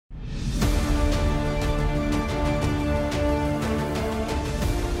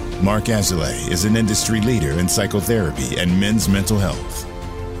Mark Azalea is an industry leader in psychotherapy and men's mental health.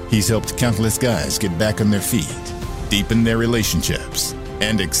 He's helped countless guys get back on their feet, deepen their relationships,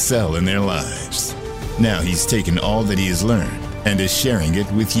 and excel in their lives. Now he's taken all that he has learned and is sharing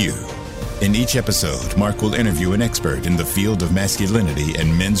it with you. In each episode, Mark will interview an expert in the field of masculinity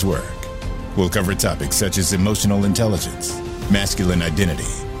and men's work. We'll cover topics such as emotional intelligence, masculine identity,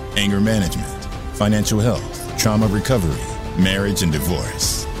 anger management, financial health, trauma recovery, marriage and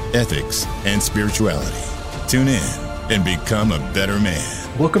divorce, ethics, and spirituality. Tune in and become a better man.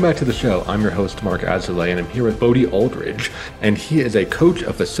 Welcome back to the show. I'm your host, Mark Azalea, and I'm here with Bodhi Aldridge, and he is a coach,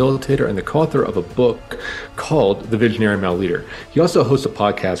 a facilitator, and the co-author of a book called The Visionary Male Leader. He also hosts a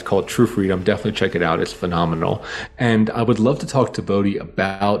podcast called True Freedom. Definitely check it out. It's phenomenal. And I would love to talk to Bodhi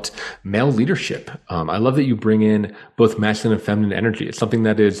about male leadership. I love that you bring in both masculine and feminine energy. It's something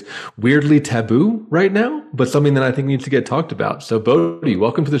that is weirdly taboo right now, but something that I think needs to get talked about. So Bodhi,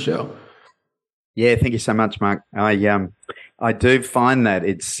 welcome to the show. Yeah, thank you so much, Mark. I do find that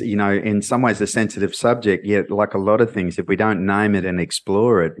it's, in some ways a sensitive subject, yet like a lot of things, if we don't name it and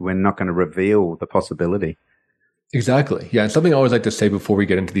explore it, we're not going to reveal the possibility. Exactly. Yeah. And something I always like to say before we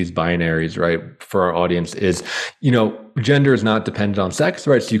get into these binaries, right, for our audience is, gender is not dependent on sex,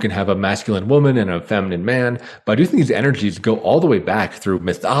 right? So you can have a masculine woman and a feminine man. But I do think these energies go all the way back through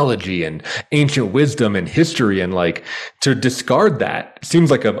mythology and ancient wisdom and history. And to discard that seems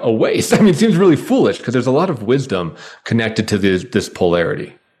like a waste. I mean, it seems really foolish because there's a lot of wisdom connected to this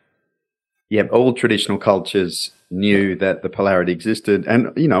polarity. Yeah, all traditional cultures knew that the polarity existed,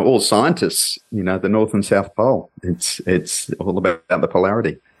 and all scientists, the North and South Pole. It's all about the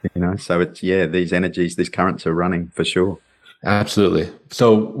polarity, So it's these energies, these currents are running for sure. Absolutely.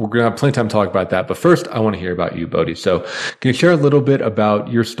 So we're gonna have plenty of time to talk about that, but first I want to hear about you, Bodhi. So can you share a little bit about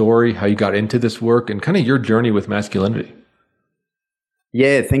your story, how you got into this work, and kind of your journey with masculinity?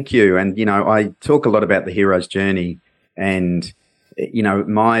 Yeah, thank you. And I talk a lot about the hero's journey, and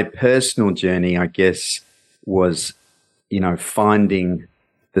my personal journey, I guess, was, finding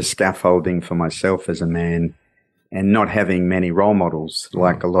the scaffolding for myself as a man and not having many role models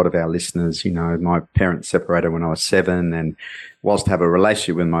like a lot of our listeners. My parents separated when I was 7, and whilst I have a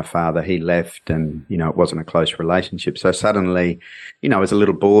relationship with my father, he left, and, it wasn't a close relationship. So suddenly, as a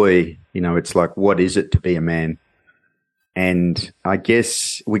little boy, it's like, what is it to be a man? And I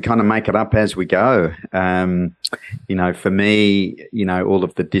guess we kind of make it up as we go. For me, all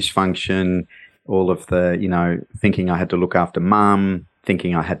of the dysfunction, all of the, thinking I had to look after mum,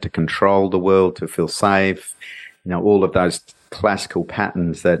 thinking I had to control the world to feel safe, all of those classical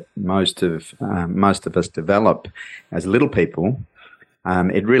patterns that most of us develop as little people.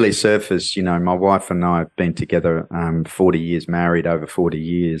 It really surfaced, my wife and I have been together 40 years, married over 40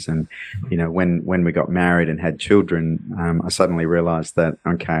 years. And, when we got married and had children, I suddenly realized that,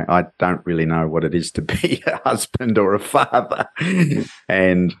 okay, I don't really know what it is to be a husband or a father.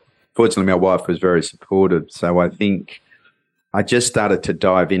 And fortunately, my wife was very supportive. So I think I just started to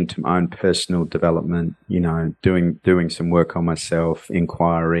dive into my own personal development, doing some work on myself,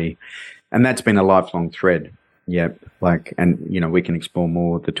 inquiry. And that's been a lifelong thread. Yeah, we can explore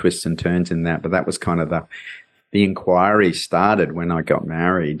more the twists and turns in that, but that was kind of the inquiry started when I got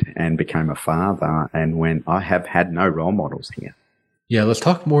married and became a father, and when I have had no role models here. Yeah, let's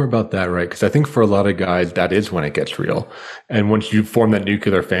talk more about that, right? Because I think for a lot of guys, that is when it gets real. And once you form that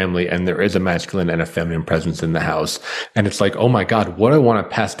nuclear family and there is a masculine and a feminine presence in the house, and it's like, oh my God, what I want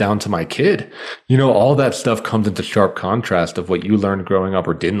to pass down to my kid? All that stuff comes into sharp contrast of what you learned growing up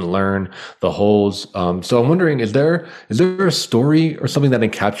or didn't learn, the holes. So I'm wondering, is there a story or something that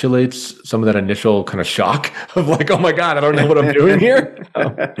encapsulates some of that initial kind of shock of like, oh my God, I don't know what I'm doing here?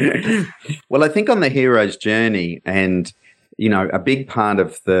 Well, I think on the hero's journey, and a big part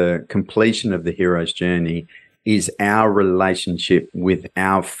of the completion of the hero's journey is our relationship with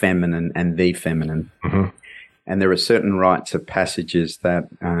our feminine and the feminine. Mm-hmm. And there are certain rites of passages that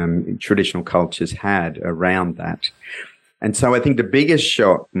traditional cultures had around that. And so I think the biggest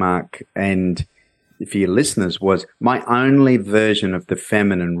shock, Mark, and for your listeners, was my only version of the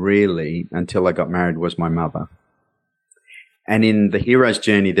feminine really until I got married was my mother. And in the hero's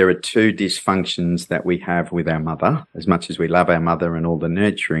journey, there are 2 dysfunctions that we have with our mother, as much as we love our mother and all the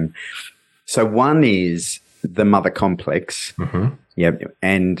nurturing. So one is the mother complex. Mm-hmm. Yep.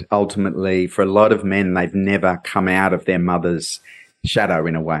 And ultimately, for a lot of men, they've never come out of their mother's shadow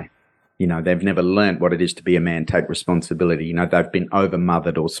in a way. They've never learnt what it is to be a man, take responsibility. They've been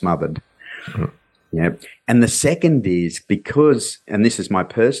over-mothered or smothered. Mm-hmm. Yeah. And the second is because, and this is my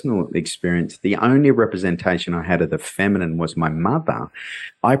personal experience, the only representation I had of the feminine was my mother.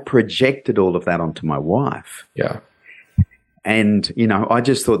 I projected all of that onto my wife. Yeah. And, you know, I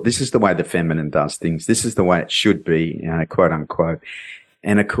just thought this is the way the feminine does things. This is the way it should be, quote unquote.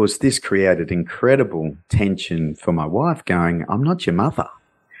 And of course, this created incredible tension for my wife going, I'm not your mother.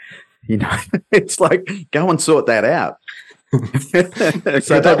 You know, it's like, go and sort that out.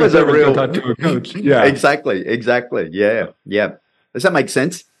 So that was a real to a coach. Yeah, exactly. Yeah. Does that make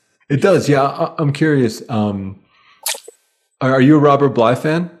sense? It does. Yeah. I'm curious. Are you a Robert Bly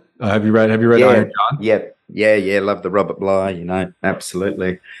fan? Have you read Iron John? Yeah. Love the Robert Bly, you know,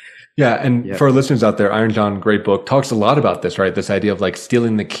 absolutely. Yeah, and for our listeners out there, Iron John, great book, talks a lot about this, right? This idea of like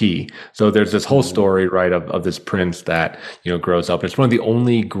stealing the key. So there's this whole story, right, of this prince that, you know, grows up. It's one of the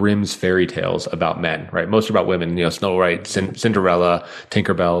only Grimm's fairy tales about men, right? Most are about women, you know, Snow White, Cinderella,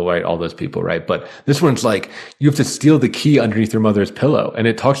 Tinkerbell, right? All those people, right? But this one's like, you have to steal the key underneath your mother's pillow. And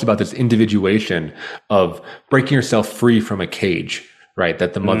it talks about this individuation of breaking yourself free from a cage, right,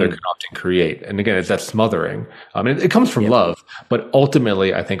 that the mother can often create. And again, it's that smothering. It comes from love, but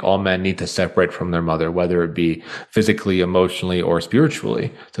ultimately, I think all men need to separate from their mother, whether it be physically, emotionally, or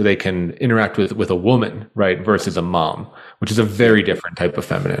spiritually, so they can interact with a woman, right, versus a mom, which is a very different type of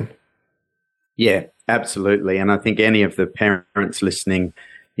feminine. Yeah, absolutely. And I think any of the parents listening,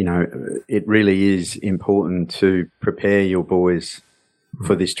 you know, it really is important to prepare your boys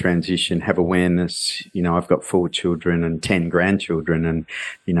for this transition, have awareness. You know, I've got 4 children and 10 grandchildren, and,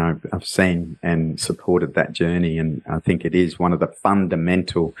 you know, I've seen and supported that journey. And I think it is one of the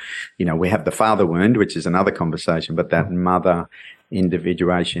fundamental, you know, we have the father wound, which is another conversation, but that mother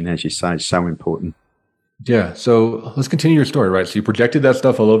individuation, as you say, is so important. Yeah. So let's continue your story, right? So you projected that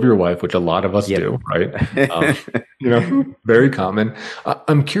stuff all over your wife, which a lot of us do, right? You know, very common.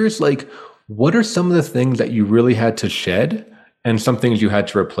 I'm curious, like, what are some of the things that you really had to shed and some things you had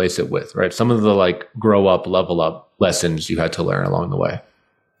to replace it with, right? Some of the like grow up, level up lessons you had to learn along the way.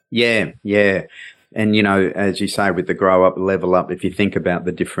 Yeah. And, you know, as you say, with the grow up, level up, if you think about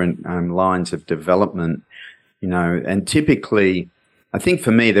the different lines of development, you know, and typically, I think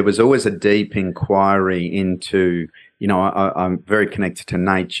for me, there was always a deep inquiry into, you know, I'm very connected to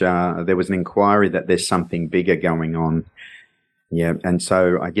nature. There was an inquiry that there's something bigger going on. Yeah. And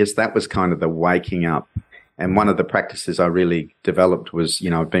so I guess that was kind of the waking up. And one of the practices I really developed was, you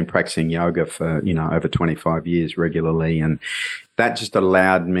know, I've been practicing yoga for, you know, over 25 years regularly. And that just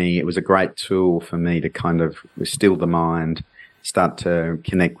allowed me, it was a great tool for me to kind of still the mind, start to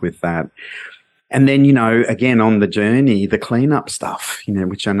connect with that. And then, you know, again, on the journey, the cleanup stuff, you know,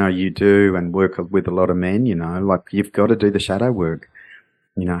 which I know you do and work with a lot of men, you know, like you've got to do the shadow work.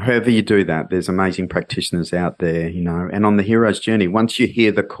 You know, however you do that, there's amazing practitioners out there, you know, and on the hero's journey, once you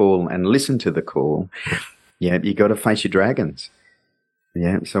hear the call and listen to the call, yeah, you got to face your dragons.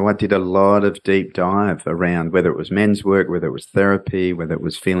 Yeah, so I did a lot of deep dive around whether it was men's work, whether it was therapy, whether it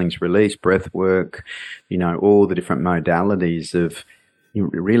was feelings release, breath work, you know, all the different modalities of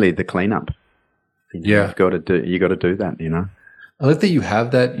really the cleanup. You know, you got to do that, you know. I like that you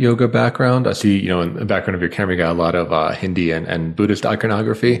have that yoga background. I see, you know, in the background of your camera, you got a lot of Hindi and Buddhist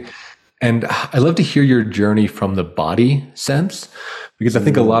iconography. And I love to hear your journey from the body sense, because I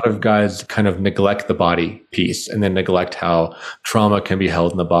think a lot of guys kind of neglect the body piece and then neglect how trauma can be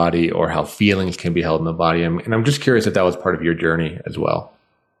held in the body or how feelings can be held in the body. And I'm just curious if that was part of your journey as well.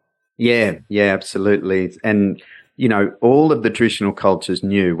 Yeah, absolutely. And, you know, all of the traditional cultures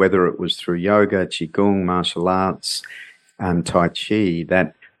knew, whether it was through yoga, qigong, martial arts, tai chi,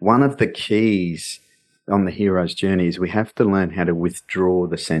 that one of the keys on the hero's journey is we have to learn how to withdraw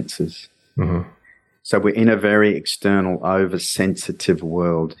the senses. Mm-hmm. So we're in a very external, oversensitive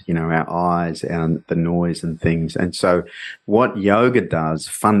world, you know, our eyes, the noise and things. And so what yoga does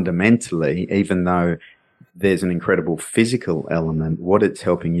fundamentally, even though there's an incredible physical element, what it's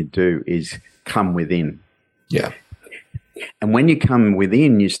helping you do is come within. Yeah. And when you come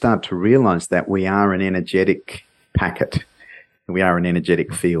within, you start to realize that we are an energetic packet. We are an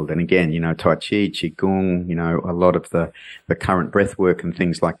energetic field. And again, you know, Tai Chi, Qigong, you know, a lot of the current breath work and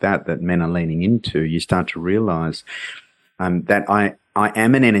things like that men are leaning into, you start to realize that I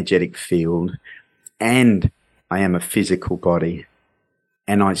am an energetic field and I am a physical body,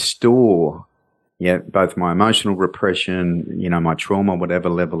 and I store both my emotional repression, you know, my trauma, whatever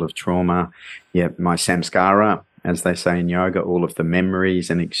level of trauma, my samskara, as they say in yoga, all of the memories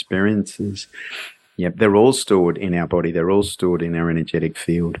and experiences. They're all stored in our body. They're all stored in our energetic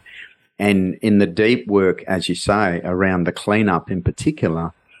field. And in the deep work, as you say, around the cleanup in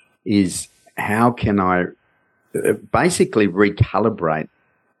particular, is how can I basically recalibrate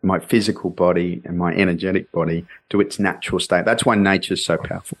my physical body and my energetic body to its natural state. That's why nature is so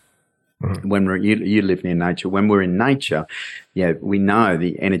powerful. Mm-hmm. When you live near nature, when we're in nature, we know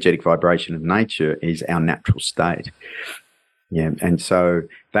the energetic vibration of nature is our natural state. Yeah, and so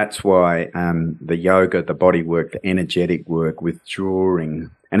that's why the yoga, the body work, the energetic work,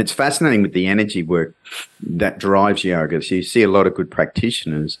 withdrawing, and it's fascinating with the energy work that drives yoga. So you see a lot of good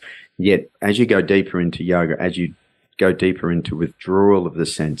practitioners, yet as you go deeper into yoga, as you go deeper into withdrawal of the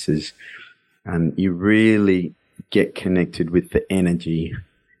senses, you really get connected with the energy.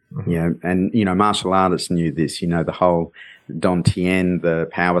 Yeah, and martial artists knew this. The whole Dantian, the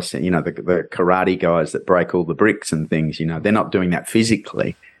power, the karate guys that break all the bricks and things. They're not doing that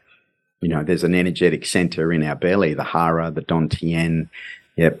physically. There's an energetic center in our belly, the hara, the Dantian,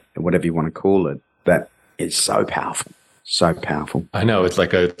 whatever you want to call it. That is so powerful, so powerful. I know, it's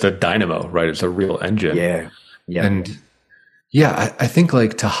like the dynamo, right? It's a real engine. Yeah, yeah, and. Yeah, I think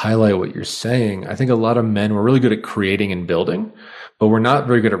like to highlight what you're saying, I think a lot of men, we're really good at creating and building, but we're not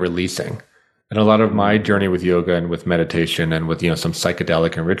very good at releasing. And a lot of my journey with yoga and with meditation and with, some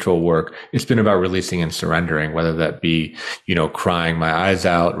psychedelic and ritual work, it's been about releasing and surrendering, whether that be, crying my eyes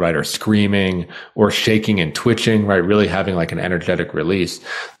out, right? Or screaming or shaking and twitching, right? Really having like an energetic release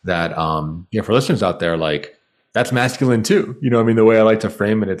that, for listeners out there, like, that's masculine too. The way I like to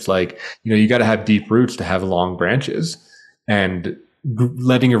frame it, it's like, you got to have deep roots to have long branches. And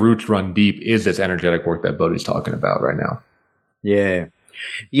letting your roots run deep is this energetic work that Bodhi's talking about right now. Yeah.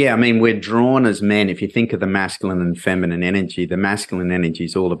 Yeah, we're drawn as men. If you think of the masculine and feminine energy, the masculine energy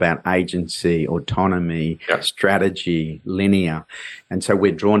is all about agency, autonomy, strategy, linear. And so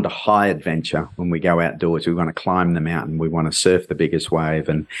we're drawn to high adventure when we go outdoors. We want to climb the mountain. We want to surf the biggest wave.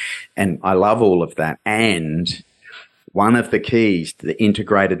 And I love all of that. And one of the keys to the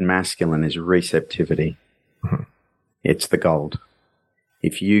integrated masculine is receptivity. Mm-hmm. It's the gold.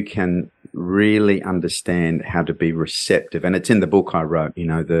 If you can really understand how to be receptive, and it's in the book I wrote,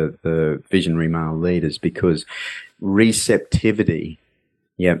 the Visionary Male Leaders, because receptivity,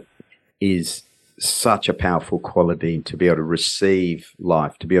 is such a powerful quality to be able to receive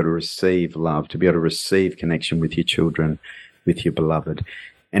life, to be able to receive love, to be able to receive connection with your children, with your beloved.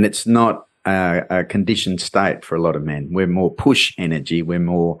 And it's not a conditioned state for a lot of men. We're more push energy. We're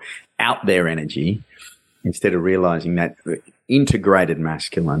more out there energy. Instead of realizing that the integrated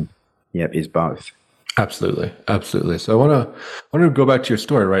masculine, is both. Absolutely, absolutely. So I want to go back to your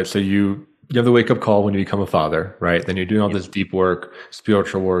story, right? So you have the wake up call when you become a father, right? Then you're doing all this deep work,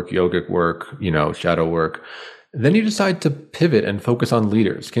 spiritual work, yogic work, shadow work. And then you decide to pivot and focus on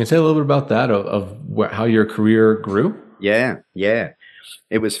leaders. Can you say a little bit about that, of how your career grew? Yeah.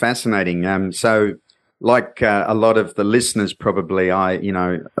 It was fascinating. So like a lot of the listeners probably,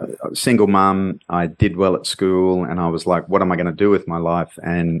 single mum, I did well at school and I was like, what am I going to do with my life?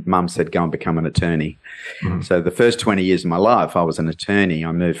 And mum said, go and become an attorney. Mm-hmm. So the first 20 years of my life, I was an attorney.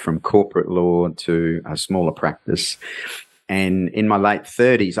 I moved from corporate law to a smaller practice. And in my late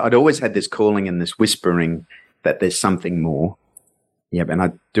 30s, I'd always had this calling and this whispering that there's something more. And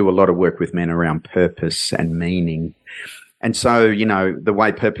I do a lot of work with men around purpose and meaning. And so, the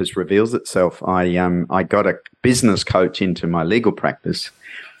way purpose reveals itself, I got a business coach into my legal practice,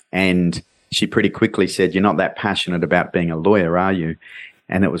 and she pretty quickly said, you're not that passionate about being a lawyer, are you?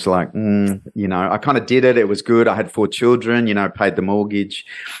 And it was like, I kind of did it. It was good. I had 4 children, paid the mortgage.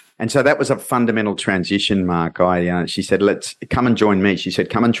 And so that was a fundamental transition, Mark. She said, let's come and join me. She said,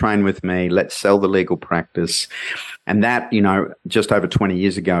 come and train with me. Let's sell the legal practice. And that, just over 20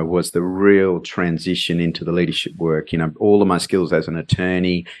 years ago was the real transition into the leadership work. All of my skills as an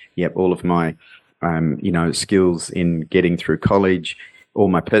attorney, all of my, skills in getting through college, all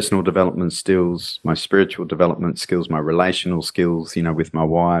my personal development skills, my spiritual development skills, my relational skills, with my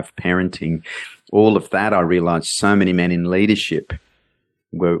wife, parenting, all of that. I realized so many men in leadership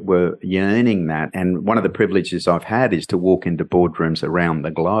were yearning that. And one of the privileges I've had is to walk into boardrooms around the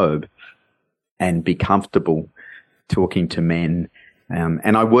globe and be comfortable talking to men.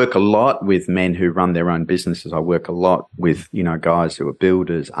 And I work a lot with men who run their own businesses. I work a lot with, guys who are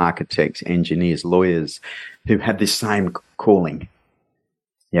builders, architects, engineers, lawyers, who have this same calling.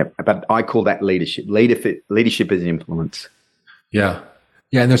 But I call that leadership. Leadership is influence. Yeah.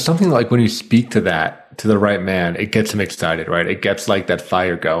 Yeah, and there's something like when you speak to the right man, it gets him excited, right? It gets like that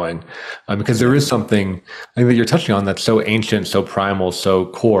fire going, because there is something I think that you're touching on that's so ancient, so primal, so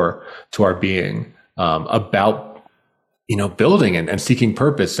core to our being, about building and seeking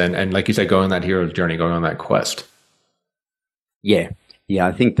purpose, and like you said, going on that hero's journey, going on that quest. Yeah,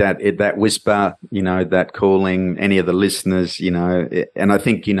 I think that whisper, that calling, any of the listeners, and I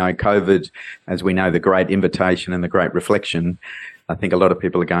think COVID, as we know, the great invitation and the great reflection. I think a lot of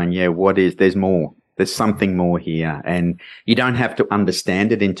people are going, there's more. There's something more here. And you don't have to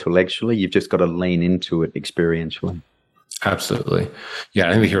understand it intellectually. You've just got to lean into it experientially. Absolutely. Yeah,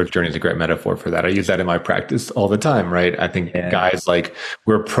 I think the hero's journey is a great metaphor for that. I use that in my practice all the time, right? I think guys, like,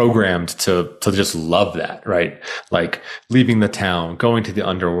 we're programmed to just love that, right? Like leaving the town, going to the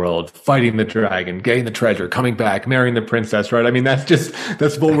underworld, fighting the dragon, getting the treasure, coming back, marrying the princess, right? I mean, that's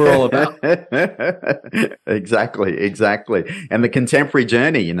what we're all about. Exactly. And the contemporary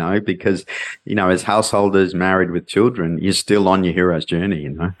journey, because, as householders married with children, you're still on your hero's journey,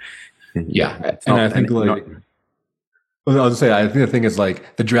 Yeah. And I think well, I was gonna say, I think the thing is,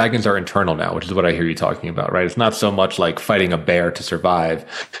 like, the dragons are internal now, which is what I hear you talking about, right? It's not so much like fighting a bear to survive.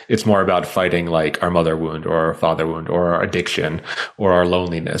 It's more about fighting like our mother wound or our father wound or our addiction or our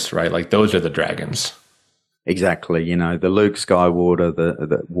loneliness, right? Like, those are the dragons. Exactly. The Luke Skywalker,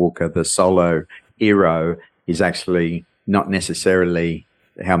 the Walker, the solo hero is actually not necessarily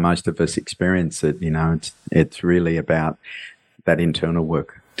how most of us experience it. It's really about that internal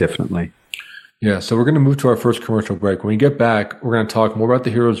work, definitely. Yeah, so we're going to move to our first commercial break. When we get back, we're going to talk more about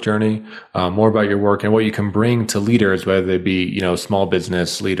the hero's journey, more about your work and what you can bring to leaders, whether they be, small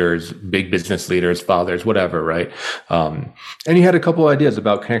business leaders, big business leaders, fathers, whatever, right? And you had a couple of ideas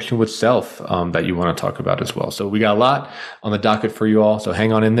about connection with self that you want to talk about as well. So we got a lot on the docket for you all. So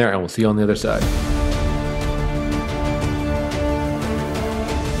hang on in there, and we'll see you on the other side.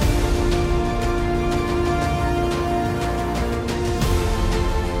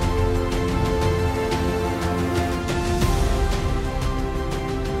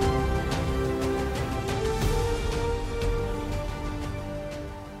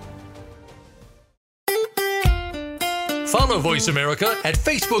 Follow Voice America at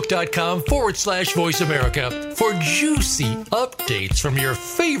facebook.com/Voice America for juicy updates from your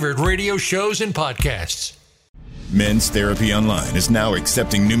favorite radio shows and podcasts. Men's Therapy Online is now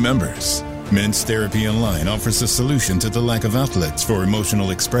accepting new members. Men's Therapy Online offers a solution to the lack of outlets for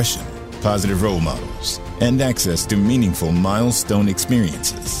emotional expression, positive role models, and access to meaningful milestone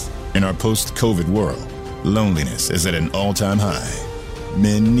experiences. In our post-COVID world, loneliness is at an all-time high.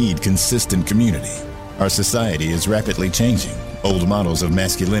 Men need consistent community. Our society is rapidly changing. Old models of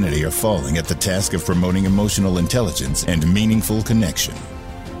masculinity are falling at the task of promoting emotional intelligence and meaningful connection.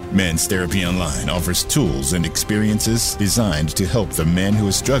 Men's Therapy Online offers tools and experiences designed to help the man who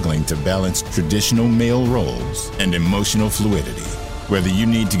is struggling to balance traditional male roles and emotional fluidity. Whether you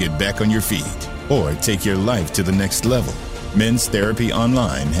need to get back on your feet or take your life to the next level, Men's Therapy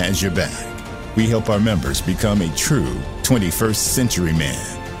Online has your back. We help our members become a true 21st century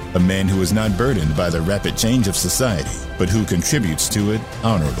man. A man who is not burdened by the rapid change of society, but who contributes to it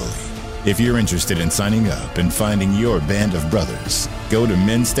honorably. If you're interested in signing up and finding your band of brothers, go to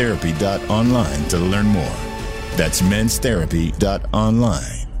menstherapy.online to learn more. That's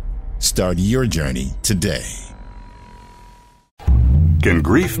menstherapy.online. Start your journey today. Can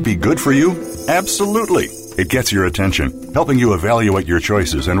grief be good for you? Absolutely. It gets your attention, helping you evaluate your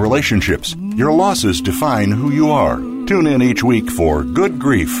choices and relationships. Your losses define who you are. Tune in each week for Good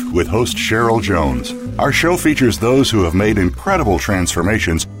Grief with host Cheryl Jones. Our show features those who have made incredible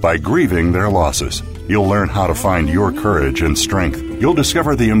transformations by grieving their losses. You'll learn how to find your courage and strength. You'll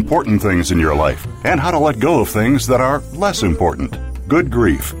discover the important things in your life and how to let go of things that are less important. Good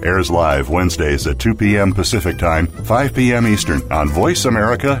Grief airs live Wednesdays at 2 p.m. Pacific Time, 5 p.m. Eastern on Voice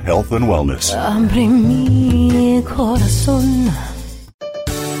America Health and Wellness.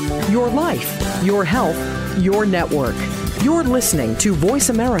 Your life, your health, your network. You're listening to Voice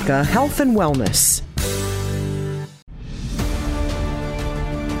America Health and Wellness.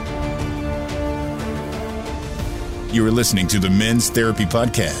 You are listening to the Men's Therapy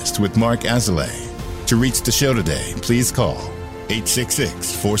Podcast with Mark Azalea. To reach the show today, please call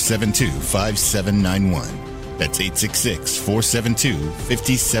 866-472-5791. That's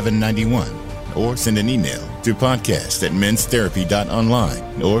 866-472-5791. Or send an email to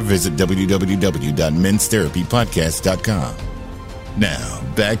podcast@menstherapy.online or visit www.menstherapypodcast.com. Now,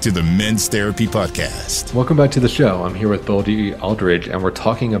 back to the Men's Therapy Podcast. Welcome back to the show. I'm here with Bodhi Aldridge, and we're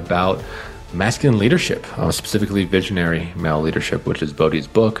talking about masculine leadership, specifically visionary male leadership, which is Bodhi's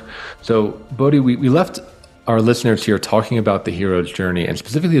book. So, Bodhi, we left our listeners here talking about the hero's journey, and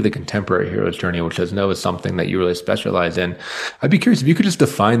specifically the contemporary hero's journey, which I know is something that you really specialize in. I'd be curious if you could just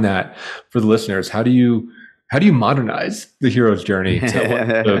define that for the listeners. How do you modernize the hero's journey to what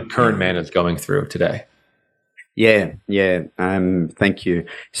the current man is going through today? Yeah. Thank you.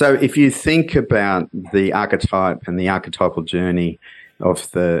 So if you think about the archetype and the archetypal journey of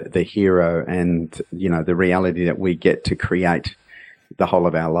the hero and, the reality that we get to create the whole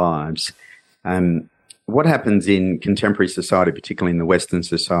of our lives, what happens in contemporary society, particularly in the Western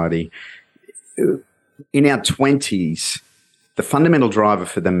society, in our 20s, the fundamental driver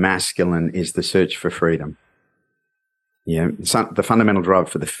for the masculine is the search for freedom. Yeah, the fundamental drive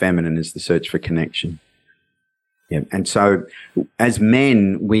for the feminine is the search for connection. Yeah, and so as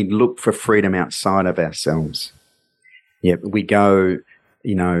men, we look for freedom outside of ourselves. Yeah, we go,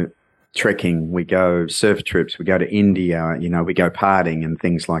 trekking, we go surf trips, we go to India, we go partying and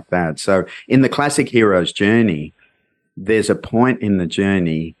things like that. So in the classic hero's journey, there's a point in the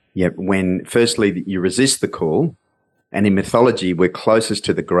journey, when firstly you resist the call, and in mythology, we're closest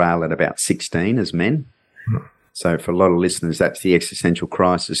to the Grail at about 16 as men. So for a lot of listeners, that's the existential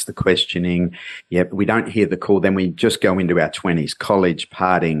crisis, the questioning. We don't hear the call. Then we just go into our 20s, college,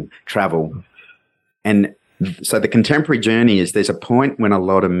 partying, travel. And so the contemporary journey is there's a point when a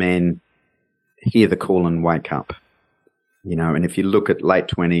lot of men hear the call and wake up. And if you look at late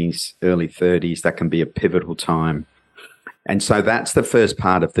 20s, early 30s, that can be a pivotal time. And so that's the first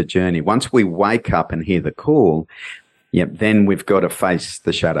part of the journey. Once we wake up and hear the call, then we've got to face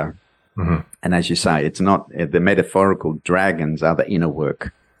the shadow. Mm-hmm. And as you say, it's not the metaphorical dragons are the inner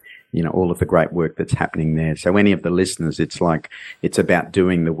work, all of the great work that's happening there. So any of the listeners, it's about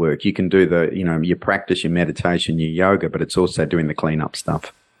doing the work. You can do you practice your meditation, your yoga, but it's also doing the cleanup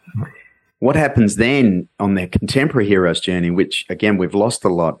stuff. Mm-hmm. What happens then on their contemporary hero's journey, which again, we've lost a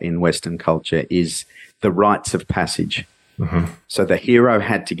lot in Western culture, is the rites of passage. Mm-hmm. So the hero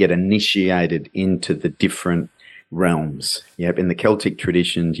had to get initiated into the different realms. In the Celtic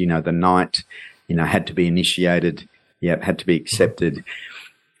traditions, the knight, had to be initiated, had to be accepted.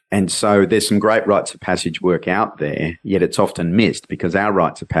 And so there's some great rites of passage work out there, yet it's often missed because our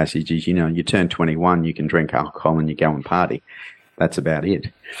rites of passage is, you turn 21, you can drink alcohol and you go and party. That's about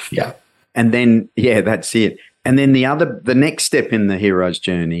it. Yeah. And then, that's it. And then the next step in the hero's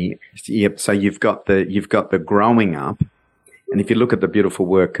journey, so you've got the growing up. And if you look at the beautiful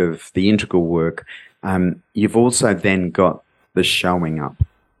work of the integral work, you've also then got the showing up.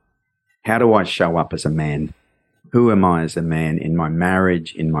 How do I show up as a man? Who am I as a man in my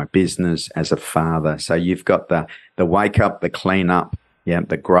marriage, in my business, as a father? So you've got the wake up, the clean up,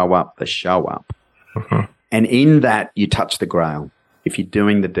 the grow up, the show up. Mm-hmm. And in that, you touch the grail. If you're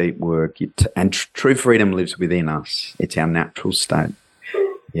doing the deep work, and true freedom lives within us. It's our natural state.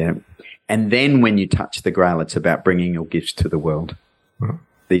 Yeah. And then when you touch the grail, it's about bringing your gifts to the world. Mm-hmm.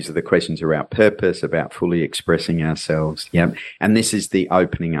 These are the questions around purpose, about fully expressing ourselves. Yep. And this is the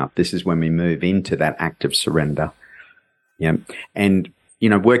opening up. This is when we move into that act of surrender. Yep. And,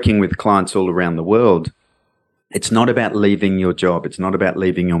 working with clients all around the world, it's not about leaving your job. It's not about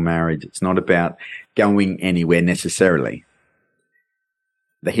leaving your marriage. It's not about going anywhere necessarily.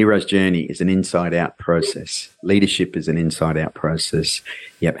 The hero's journey is an inside-out process. Leadership is an inside-out process.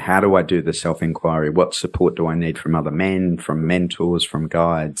 How do I do the self-inquiry? What support do I need from other men, from mentors, from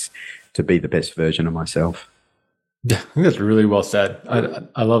guides to be the best version of myself? Yeah, I think that's really well said.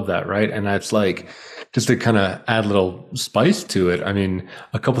 I love that, right? And that's just to kind of add a little spice to it. I mean,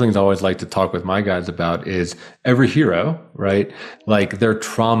 a couple things I always like to talk with my guys about is every hero, right? Their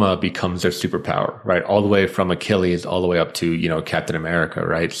trauma becomes their superpower, right? All the way from Achilles, all the way up to, Captain America,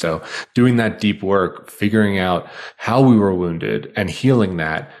 right? So doing that deep work, figuring out how we were wounded and healing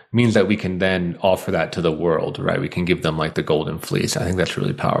that means that we can then offer that to the world, right? We can give them the golden fleece. I think that's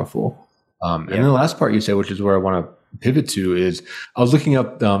really powerful. And then the last part you said, which is where I want to pivot to, is I was looking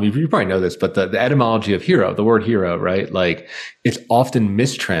up, you probably know this, but the etymology of hero, the word hero, right? It's often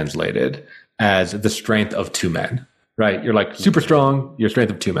mistranslated as the strength of two men, right? You're super strong, your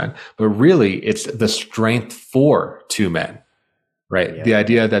strength of two men, but really it's the strength for two men, right? Yeah. The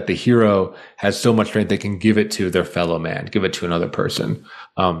idea that the hero has so much strength, they can give it to their fellow man, give it to another person.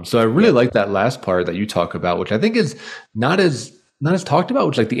 So I really like that last part that you talk about, which I think is not as talked about,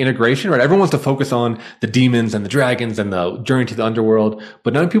 which is the integration, right? Everyone wants to focus on the demons and the dragons and the journey to the underworld,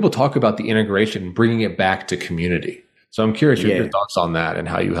 but none of people talk about the integration, bringing it back to community. So I'm curious your thoughts on that and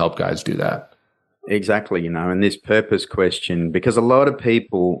how you help guys do that. Exactly, and this purpose question, because a lot of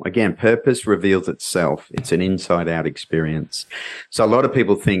people, again, purpose reveals itself. It's an inside-out experience. So a lot of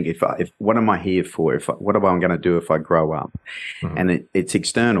people think, if what am I here for? What am I going to do if I grow up? Mm-hmm. And it's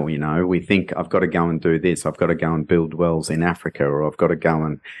external, We think I've got to go and do this. I've got to go and build wells in Africa, or I've got to go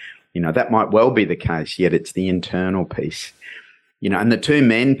and, that might well be the case. Yet it's the internal piece. And the two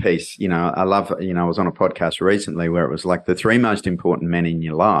men piece, I love, I was on a podcast recently where it was the three most important men in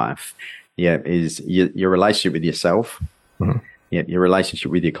your life. Is your relationship with yourself, mm-hmm. Your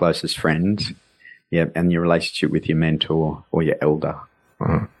relationship with your closest friend, and your relationship with your mentor or your elder,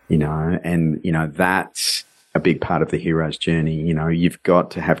 mm-hmm. That's a big part of the hero's journey. You've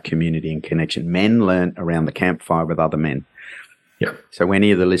got to have community and connection. Men learn around the campfire with other men. Yeah. So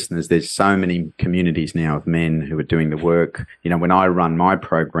any of the listeners, there's so many communities now of men who are doing the work. When I run my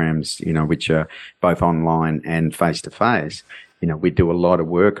programs, which are both online and face-to-face, we do a lot of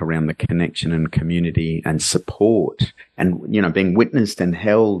work around the connection and community and support and, being witnessed and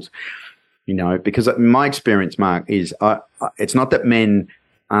held, because my experience, Mark, is it's not that men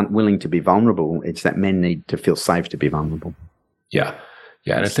aren't willing to be vulnerable. It's that men need to feel safe to be vulnerable. Yeah.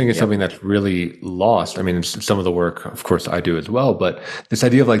 Yeah. And I think it's something that's really lost. I mean, it's some of the work, of course, I do as well, but this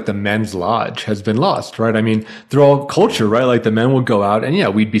idea of like the men's lodge has been lost, right? I mean, through all culture, right? Like the men would go out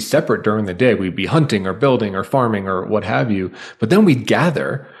and we'd be separate during the day. We'd be hunting or building or farming or what have you. But then we'd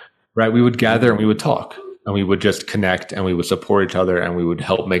gather, right? We would gather and we would talk and we would just connect and we would support each other and we would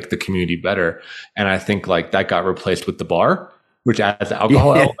help make the community better. And I think like that got replaced with the bar, which adds the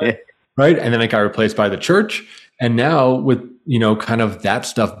alcohol element, right? And then it got replaced by the church. And now with, kind of that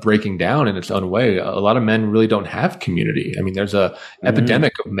stuff breaking down in its own way, a lot of men really don't have community. I mean, there's a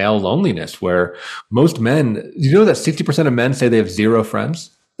epidemic of male loneliness where most men, that 60% of men say they have zero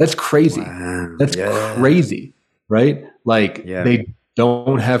friends? That's crazy. Wow. That's crazy, right? Like they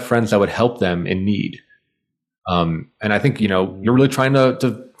don't have friends that would help them in need. And I think, you're really trying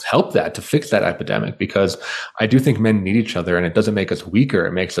to help that, to fix that epidemic, because I do think men need each other and it doesn't make us weaker.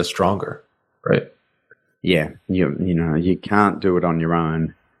 It makes us stronger, right? Yeah, you can't do it on your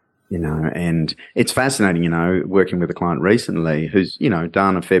own, and it's fascinating, working with a client recently who's,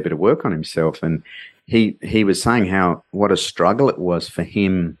 done a fair bit of work on himself, and he was saying what a struggle it was for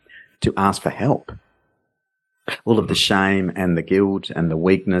him to ask for help. All of the shame and the guilt and the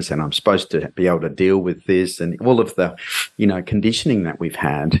weakness, and I'm supposed to be able to deal with this, and all of the, conditioning that we've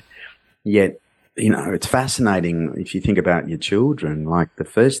had, yet it's fascinating if you think about your children, like the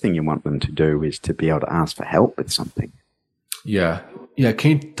first thing you want them to do is to be able to ask for help with something. Yeah. Yeah.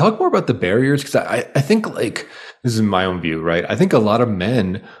 Can you talk more about the barriers? Because I think like, this is my own view, right? I think a lot of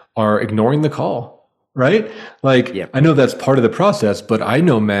men are ignoring the call, right? Like, I know that's part of the process, but I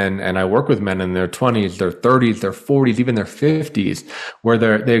know men and I work with men in their 20s, their 30s, their 40s, even their 50s, where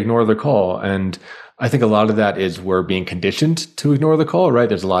they ignore the call. And I think a lot of that is we're being conditioned to ignore the call, right?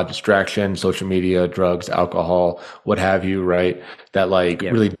 There's a lot of distraction, social media, drugs, alcohol, what have you, right? That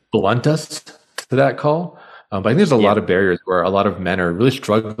really blunt us to that call. But I think there's a lot of barriers where a lot of men are really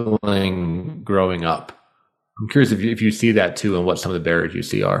struggling growing up. I'm curious if you see that too, and what some of the barriers you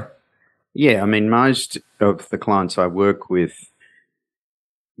see are. Yeah, I mean, most of the clients I work with,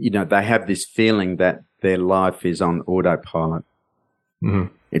 they have this feeling that their life is on autopilot.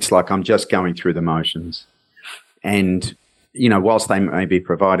 Mm-hmm. It's like I'm just going through the motions. And, whilst they may be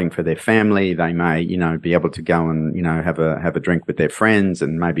providing for their family, they may, be able to go and, have a drink with their friends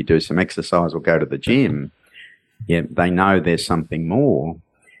and maybe do some exercise or go to the gym. Yet they know there's something more.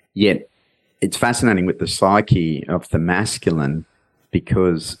 Yet it's fascinating with the psyche of the masculine,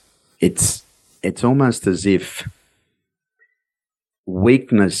 because it's almost as if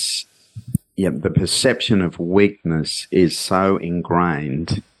weakness, the perception of weakness is so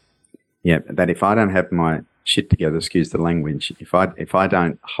ingrained, that if I don't have my shit together, excuse the language, if I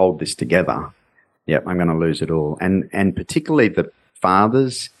don't hold this together, I'm going to lose it all. And particularly the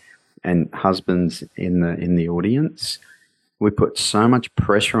fathers and husbands in the audience, we put so much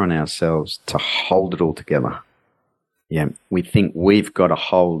pressure on ourselves to hold it all together. We think we've got to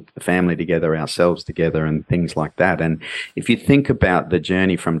hold the family together, ourselves together, and things like that. And if you think about the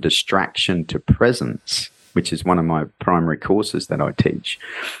journey from distraction to presence, which is one of my primary courses that I teach,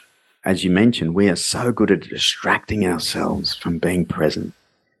 as you mentioned, we are so good at distracting ourselves from being present.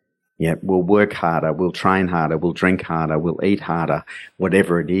 We'll work harder, we'll train harder, we'll drink harder, we'll eat harder,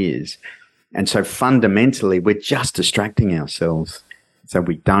 whatever it is. And so fundamentally, we're just distracting ourselves so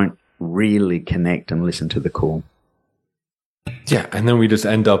we don't really connect and listen to the call. Yeah, and then we just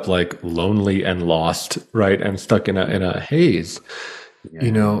end up like lonely and lost, right? And stuck in a haze.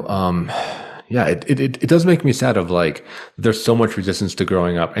 It does make me sad of like there's so much resistance to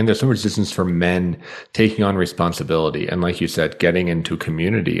growing up, and there's so much resistance for men taking on responsibility, and like you said, getting into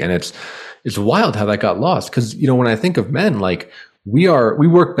community. And it's wild how that got lost, because when I think of men, like we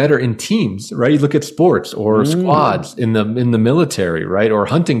work better in teams, right? You look at sports or squads in the military, right? Or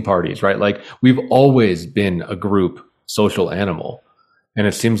hunting parties, right? Like we've always been a group social animal. And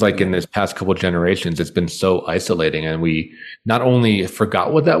it seems like in this past couple of generations, it's been so isolating, and we not only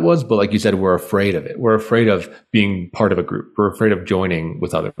forgot what that was, but like you said, we're afraid of it. We're afraid of being part of a group. We're afraid of joining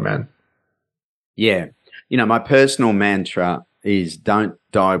with other men. Yeah. My personal mantra is don't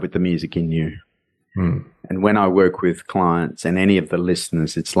die with the music in you. And when I work with clients and any of the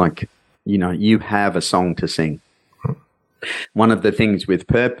listeners, it's like, you have a song to sing. One of the things with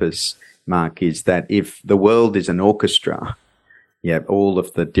purpose, Mark, is that if the world is an orchestra, Yeah, all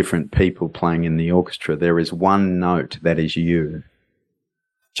of the different people playing in the orchestra, there is one note that is you.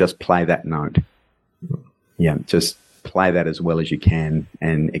 Just play that note. Yeah, just play that as well as you can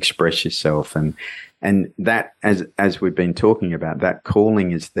and express yourself. And that, as we've been talking about, that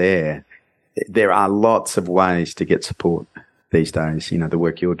calling is there. There are lots of ways to get support these days, the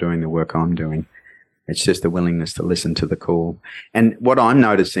work you're doing, the work I'm doing. It's just the willingness to listen to the call. And what I'm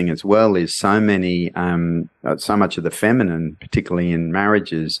noticing as well is so much of the feminine, particularly in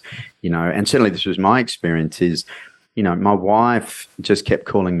marriages, and certainly this was my experience, is, my wife just kept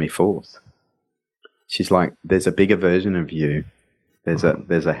calling me forth. She's like, there's a bigger version of you. There's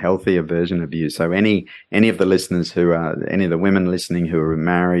a healthier version of you. So any of the listeners any of the women listening who are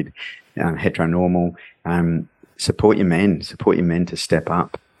married, heteronormal, support your men to step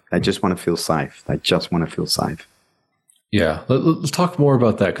up. They just want to feel safe. Yeah. Let's talk more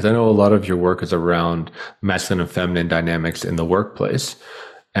about that, because I know a lot of your work is around masculine and feminine dynamics in the workplace.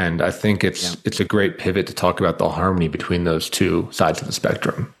 And I think it's a great pivot to talk about the harmony between those two sides of the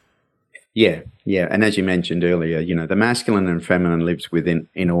spectrum. Yeah. And as you mentioned earlier, the masculine and feminine lives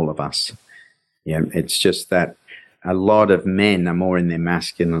in all of us. Yeah, it's just that a lot of men are more in their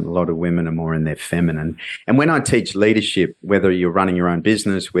masculine, a lot of women are more in their feminine. And when I teach leadership, whether you're running your own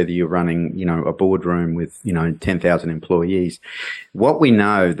business, whether you're running, a boardroom with, 10,000 employees, what we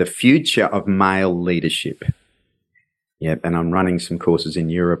know, the future of male leadership, and I'm running some courses in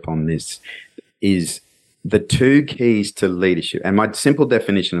Europe on this, is the two keys to leadership. And my simple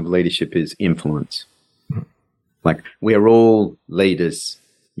definition of leadership is influence. Like, we're all leaders.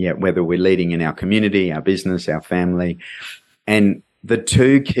 Yeah, whether we're leading in our community, our business, our family. And the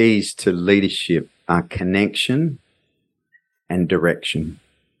two keys to leadership are connection and direction.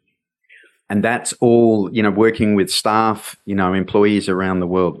 And that's all, working with staff, employees around the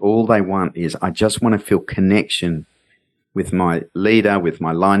world, all they want is, I just want to feel connection with my leader, with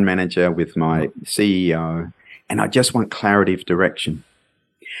my line manager, with my CEO, and I just want clarity of direction.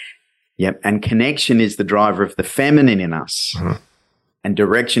 Yep, and connection is the driver of the feminine in us. And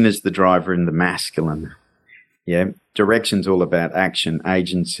direction is the driver in the masculine. Yeah. Direction's all about action,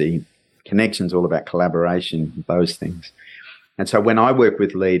 agency. Connection's all about collaboration, those things. And so when I work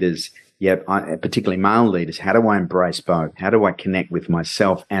with leaders, particularly male leaders, how do I embrace both? How do I connect with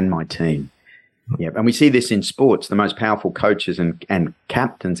myself and my team? Yeah. And we see this in sports. The most powerful coaches and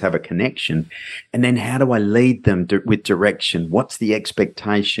captains have a connection. And then how do I lead them with direction? What's the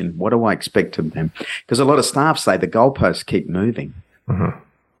expectation? What do I expect of them? Because a lot of staff say the goalposts keep moving.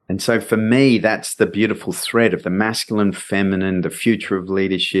 And so for me, that's the beautiful thread of the masculine, feminine, the future of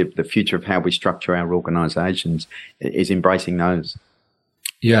leadership, the future of how we structure our organizations, is embracing those.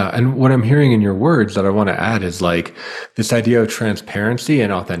 Yeah. And what I'm hearing in your words that I want to add is like this idea of transparency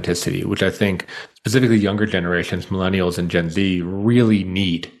and authenticity, which I think specifically younger generations, millennials and Gen Z, really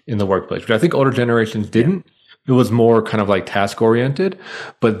need in the workplace, which I think older generations didn't. It was more kind of like task oriented,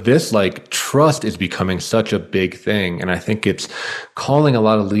 but this like trust is becoming such a big thing. And I think it's calling a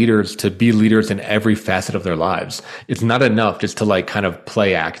lot of leaders to be leaders in every facet of their lives. It's not enough just to like kind of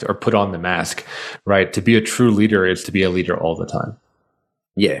play act or put on the mask, right? To be a true leader is to be a leader all the time.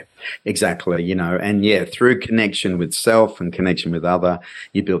 Yeah, exactly. And through connection with self and connection with other,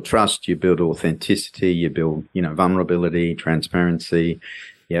 you build trust, you build authenticity, you build, vulnerability, transparency.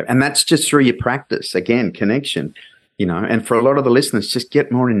 Yeah, and that's just through your practice. Again, connection, and for a lot of the listeners, just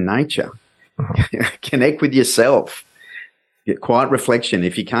get more in nature. Connect with yourself. Get quiet reflection.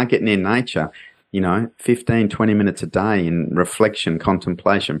 If you can't get near nature, 15, 20 minutes a day in reflection,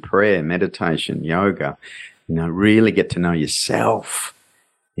 contemplation, prayer, meditation, yoga, really get to know yourself.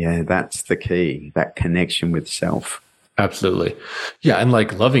 Yeah, that's the key, that connection with self. Absolutely. Yeah. And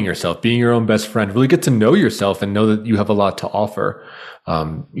like loving yourself, being your own best friend, really get to know yourself and know that you have a lot to offer.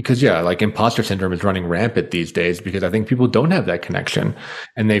 Because like imposter syndrome is running rampant these days because I think people don't have that connection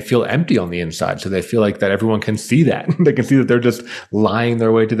and they feel empty on the inside. So they feel like that everyone can see that. They can see that they're just lying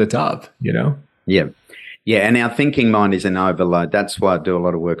their way to the top, Yeah. Yeah. And our thinking mind is an overload. That's why I do a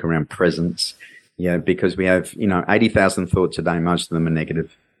lot of work around presence. Yeah. Because we have, 80,000 thoughts a day. Most of them are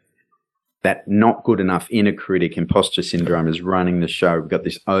negative. That not good enough inner critic, imposter syndrome is running the show. We've got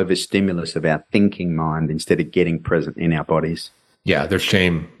this overstimulus of our thinking mind instead of getting present in our bodies. Yeah, there's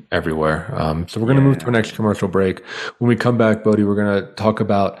shame everywhere. So we're going to move to our next commercial break. When we come back, Bodhi, we're going to talk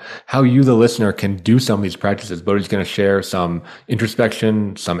about how you, the listener, can do some of these practices. Bodhi's going to share some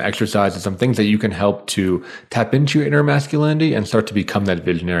introspection, some exercises, some things that you can help to tap into your inner masculinity and start to become that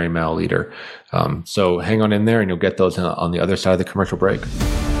visionary male leader. So hang on in there and you'll get those on the other side of the commercial break.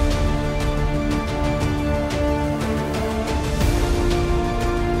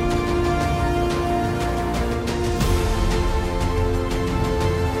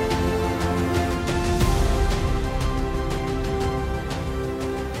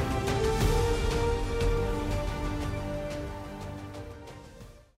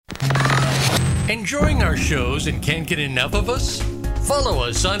 Enjoying our shows and can't get enough of us? Follow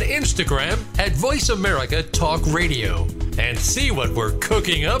us on Instagram at Voice America Talk Radio and see what we're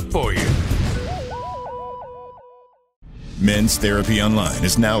cooking up for you. Men's Therapy Online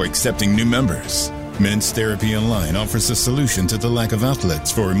is now accepting new members. Men's Therapy Online offers a solution to the lack of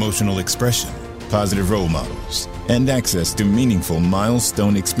outlets for emotional expression, positive role models, and access to meaningful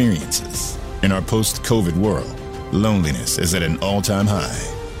milestone experiences. In our post-COVID world, loneliness is at an all-time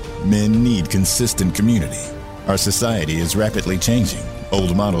high. Men need consistent community. Our society is rapidly changing.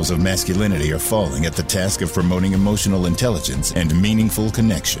 Old models of masculinity are falling at the task of promoting emotional intelligence and meaningful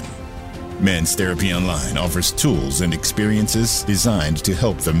connection. Men's Therapy Online offers tools and experiences designed to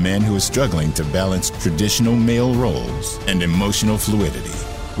help the man who is struggling to balance traditional male roles and emotional fluidity.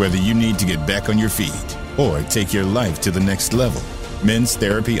 Whether you need to get back on your feet or take your life to the next level, Men's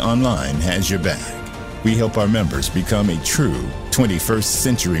Therapy Online has your back. We help our members become a true 21st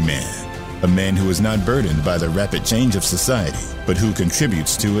century man, a man who is not burdened by the rapid change of society, but who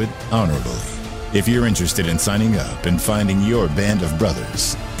contributes to it honorably. If you're interested in signing up and finding your band of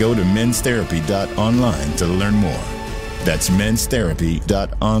brothers, go to menstherapy.online to learn more. That's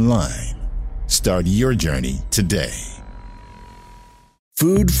menstherapy.online. Start your journey today.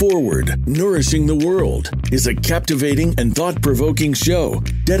 Food Forward, Nourishing the World, is a captivating and thought-provoking show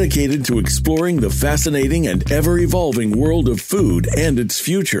dedicated to exploring the fascinating and ever-evolving world of food and its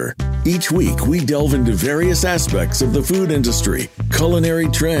future. Each week, we delve into various aspects of the food industry, culinary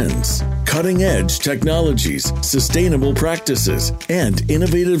trends, cutting-edge technologies, sustainable practices, and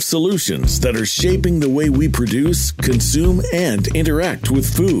innovative solutions that are shaping the way we produce, consume, and interact with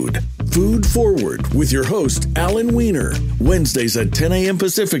food. Food Forward with your host, Alan Weiner, Wednesdays at 10 a.m.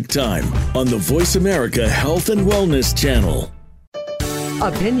 Pacific Time on the Voice America Health and Wellness Channel.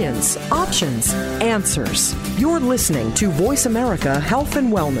 Opinions, options, answers. You're listening to Voice America Health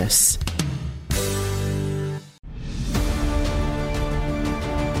and Wellness.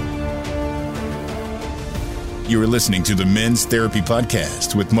 You are listening to the Men's Therapy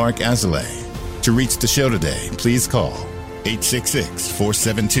Podcast with Mark Azalea. To reach the show today, please call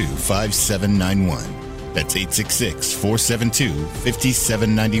 866-472-5791. That's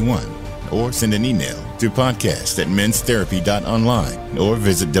 866-472-5791. Or send an email to podcast@menstherapy.online or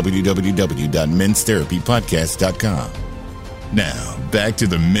visit www.menstherapypodcast.com. Now, back to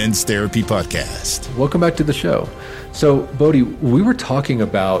the Men's Therapy Podcast. Welcome back to the show. So, Bodhi, we were talking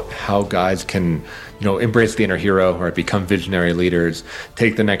about how guys can, embrace the inner hero or become visionary leaders,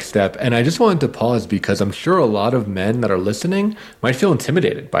 take the next step. And I just wanted to pause because I'm sure a lot of men that are listening might feel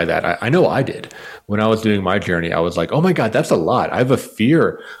intimidated by that. I know I did. When I was doing my journey, I was like, oh my God, that's a lot. I have a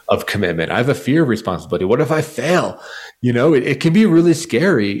fear of commitment. I have a fear of responsibility. What if I fail? It can be really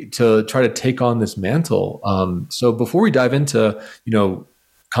scary to try to take on this mantle. So before we dive into,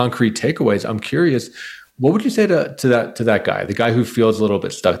 concrete takeaways, I'm curious, what would you say to that guy, the guy who feels a little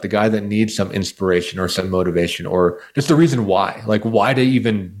bit stuck, the guy that needs some inspiration or some motivation or just a reason why? Like, why to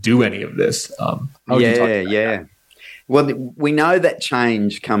even do any of this? Yeah. Well, we know that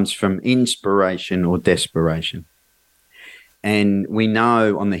change comes from inspiration or desperation. And we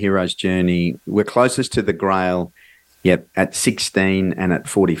know on the hero's journey, we're closest to the grail, at 16 and at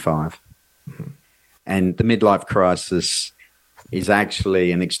 45. Mm-hmm. And the midlife crisis is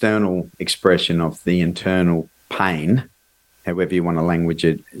actually an external expression of the internal pain, however you want to language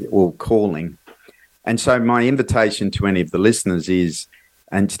it, or calling. And so my invitation to any of the listeners is,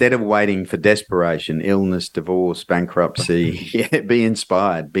 instead of waiting for desperation, illness, divorce, bankruptcy, be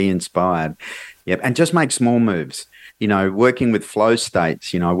inspired. Yep. And just make small moves. Working with flow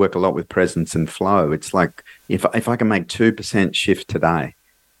states, I work a lot with presence and flow. It's like if I can make 2% shift today,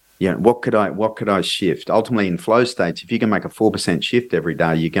 what could I shift? Ultimately, in flow states, if you can make a 4% shift every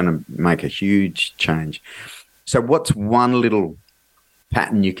day, you're going to make a huge change. So what's one little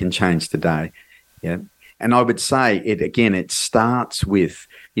pattern you can change today? Yeah. And I would say it starts with,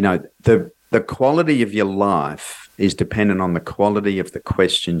 the quality of your life is dependent on the quality of the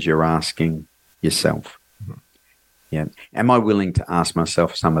questions you're asking yourself. Mm-hmm. Yeah. Am I willing to ask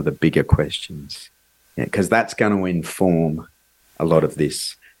myself some of the bigger questions? Yeah, because that's going to inform a lot of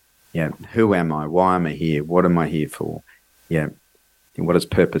this. Yeah, who am I? Why am I here? What am I here for? Yeah, what does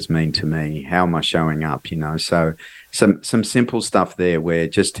purpose mean to me? How am I showing up? So some simple stuff there where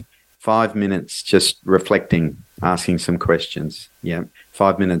just 5 minutes just reflecting, asking some questions. Yeah,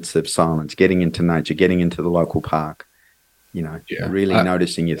 5 minutes of silence, getting into nature, getting into the local park. Really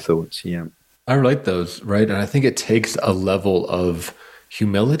noticing your thoughts. Yeah, I relate those, right? And I think it takes a level of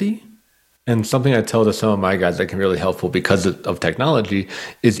humility. And something I tell to some of my guys that can be really helpful because of technology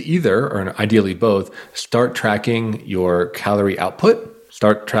is either, or ideally both, start tracking your calorie output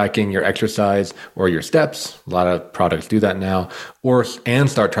Start tracking your exercise or your steps. A lot of products do that now. And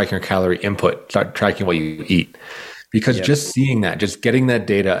start tracking your calorie input. Start tracking what you eat. Because just seeing that, just getting that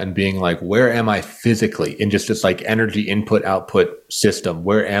data and being like, where am I physically in just this like energy input output system?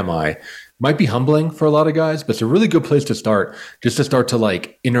 Where am I? Might be humbling for a lot of guys, but it's a really good place to start, just to start to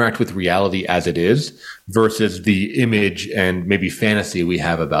like interact with reality as it is versus the image and maybe fantasy we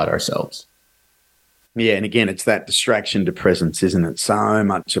have about ourselves. Yeah. And again, it's that distraction to presence, isn't it? So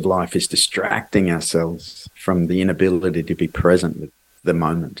much of life is distracting ourselves from the inability to be present with the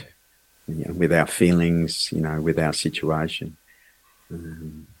moment, with our feelings, with our situation.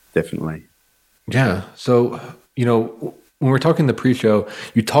 Definitely. Yeah. So, when we're talking the pre-show,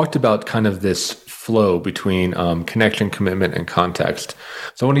 you talked about kind of this flow between connection, commitment, and context.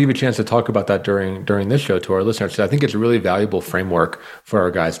 So I want to give you a chance to talk about that during this show to our listeners. So I think it's a really valuable framework for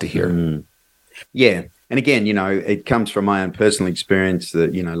our guys to hear. Yeah. And again, it comes from my own personal experience, the,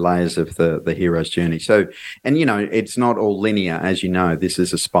 layers of the hero's journey. So, and, it's not all linear, as you know. This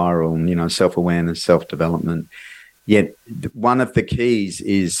is a spiral, self-awareness, self-development. Yet one of the keys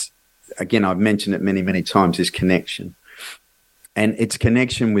is, again, I've mentioned it many, many times, is connection. And it's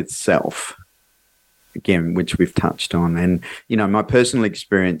connection with self, again, which we've touched on. And, my personal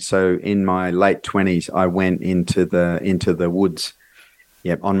experience, so in my late 20s, I went into the woods,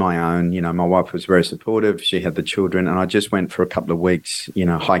 on my own. My wife was very supportive. She had the children. And I just went for a couple of weeks,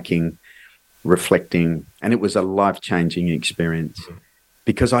 hiking, reflecting. And it was a life-changing experience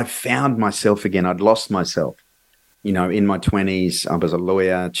because I found myself again. I'd lost myself. In my 20s, I was a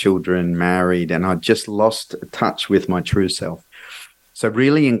lawyer, children, married, and I just lost touch with my true self. So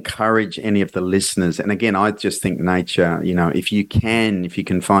really encourage any of the listeners. And again, I just think nature, if you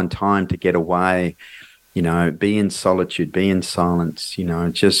can find time to get away, be in solitude, be in silence,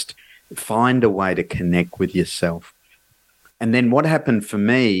 just find a way to connect with yourself. And then what happened for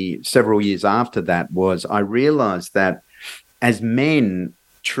me several years after that was I realized that as men,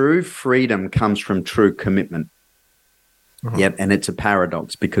 true freedom comes from true commitment. Yep. And it's a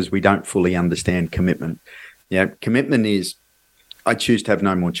paradox because we don't fully understand commitment. Commitment is, I choose to have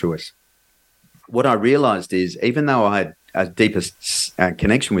no more choice. What I realized is, even though I had a deeper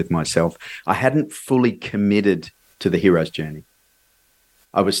connection with myself, I hadn't fully committed to the hero's journey.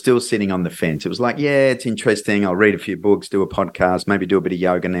 I was still sitting on the fence. It was like, it's interesting. I'll read a few books, do a podcast, maybe do a bit of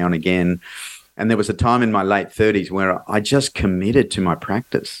yoga now and again. And there was a time in my late 30s where I just committed to my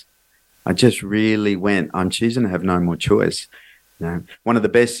practice. I just really went, I'm choosing to have no more choice. One of the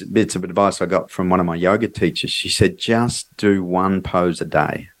best bits of advice I got from one of my yoga teachers, she said, just do one pose a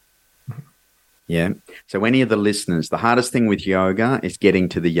day. Yeah. So any of the listeners, the hardest thing with yoga is getting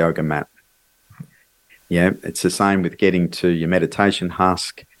to the yoga mat. Yeah. It's the same with getting to your meditation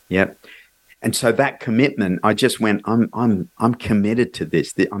husk. Yeah. And so that commitment, I just went, I'm committed to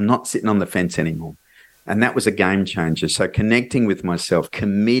this. I'm not sitting on the fence anymore. And that was a game changer. So connecting with myself,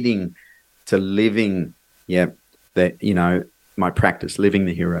 committing to living, my practice, living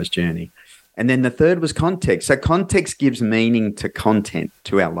the hero's journey. And then the third was context. So context gives meaning to content,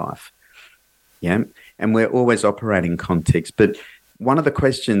 to our life. Yeah. And we're always operating context. But one of the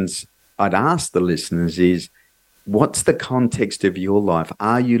questions I'd ask the listeners is, what's the context of your life?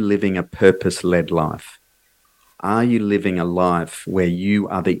 Are you living a purpose-led life? Are you living a life where you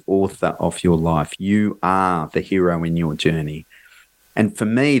are the author of your life? You are the hero in your journey. And for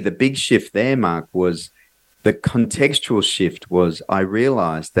me, the big shift there, Mark, was the contextual shift was I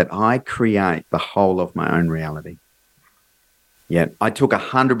realized that I create the whole of my own reality. Yeah, I took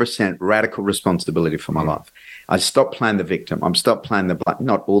 100% radical responsibility for my life. I stopped playing the victim. I'm stopped playing the black,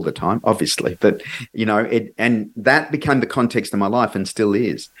 not all the time, obviously, but and that became the context of my life and still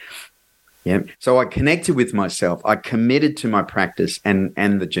is. Yeah. So I connected with myself. I committed to my practice and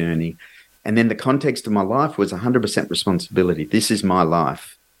the journey. And then the context of my life was 100% responsibility. This is my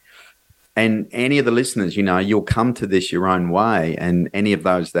life. And any of the listeners, you'll come to this your own way. And any of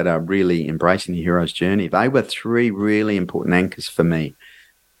those that are really embracing the hero's journey, they were 3 really important anchors for me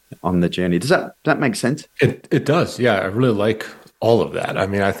on the journey. Does that make sense? It does. Yeah. I really like all of that. I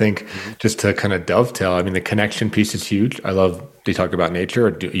mean, I think just to kind of dovetail, the connection piece is huge. I love to talk about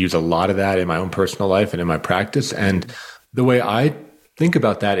nature. I use a lot of that in my own personal life and in my practice. And the way I think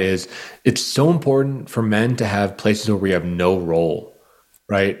about that is it's so important for men to have places where we have no role,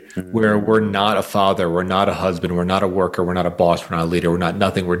 right? Where we're not a father, we're not a husband, we're not a worker, we're not a boss, we're not a leader, we're not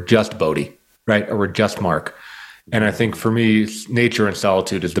nothing, we're just Bodhi, right? Or we're just Mark. And I think for me, nature and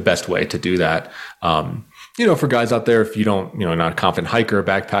solitude is the best way to do that. for guys out there, if you don't, not a confident hiker,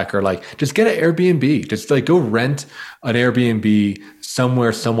 backpacker, like just get an Airbnb. Just like go rent an Airbnb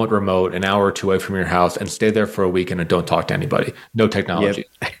somewhere somewhat remote, an hour or two away from your house, and stay there for a week and don't talk to anybody. No technology.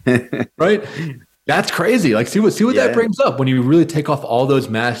 Yep. Right? That's crazy. Like see what that brings up when you really take off all those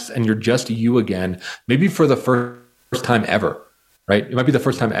masks and you're just you again, maybe for the first time ever. Right? It might be the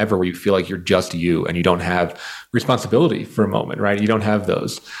first time ever where you feel like you're just you and you don't have responsibility for a moment, right? You don't have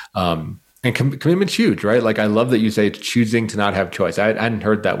those. And commitment's huge, right? Like I love that you say it's choosing to not have choice. I hadn't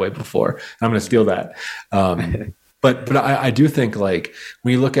heard that way before. And I'm going to steal that. But I do think like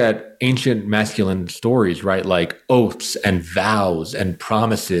when you look at ancient masculine stories, right? Like oaths and vows and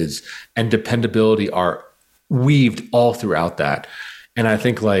promises and dependability are weaved all throughout that. And I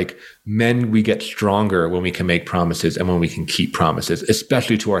think like men, we get stronger when we can make promises and when we can keep promises,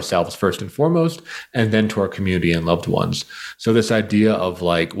 especially to ourselves first and foremost, and then to our community and loved ones. So this idea of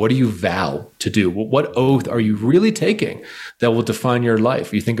like, what do you vow to do? What oath are you really taking that will define your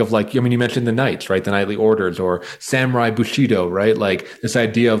life? You think of like, you mentioned the knights, right? The knightly orders or samurai bushido, right? Like this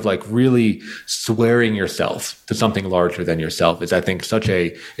idea of like really swearing yourself to something larger than yourself is, I think, such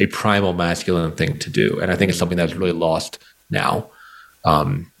a primal masculine thing to do. And I think it's something that's really lost now.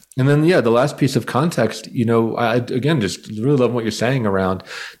 And then, the last piece of context, I again, just really love what you're saying around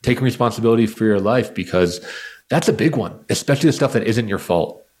taking responsibility for your life, because that's a big one, especially the stuff that isn't your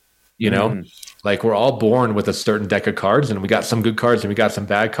fault. Like we're all born with a certain deck of cards and we got some good cards and we got some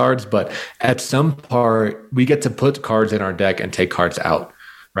bad cards, but at some part we get to put cards in our deck and take cards out,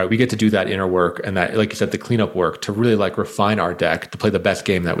 right? We get to do that inner work and that, like you said, the cleanup work to really like refine our deck to play the best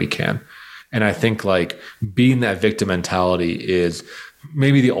game that we can. And I think like being that victim mentality is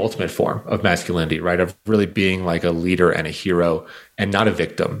maybe the ultimate form of masculinity, right? Of really being like a leader and a hero and not a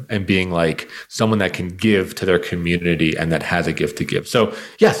victim, and being like someone that can give to their community and that has a gift to give. So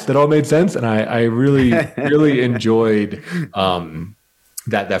yes, that all made sense. And I really, really enjoyed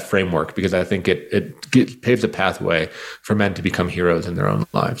that framework, because I think it paves a pathway for men to become heroes in their own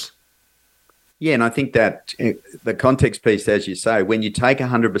lives. Yeah, and I think that the context piece, as you say, when you take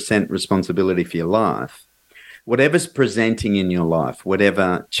 100% responsibility for your life, whatever's presenting in your life,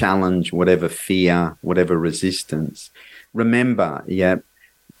 whatever challenge, whatever fear, whatever resistance, remember,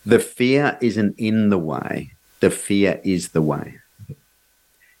 the fear isn't in the way. The fear is the way.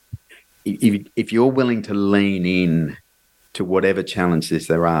 If you're willing to lean in to whatever challenges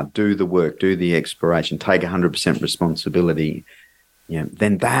there are, do the work, do the exploration, take 100% responsibility,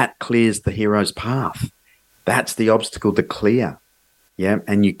 then that clears the hero's path. That's the obstacle to clear. Yeah,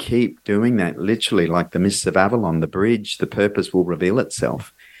 and you keep doing that, literally like the mists of Avalon, the bridge, the purpose will reveal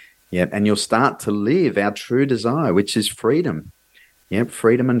itself. Yeah, and you'll start to live our true desire, which is freedom. Yeah,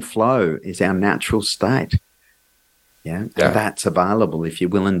 freedom and flow is our natural state. Yeah, and that's available if you're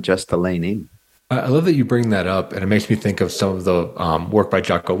willing just to lean in. I love that you bring that up, and it makes me think of some of the work by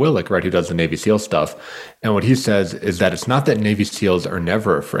Jocko Willink, right, who does the Navy SEAL stuff. And what he says is that it's not that Navy SEALs are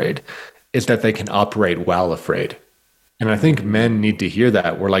never afraid, it's that they can operate while afraid. And I think men need to hear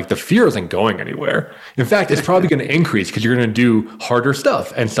that, where like the fear isn't going anywhere. In fact, it's probably going to increase because you're going to do harder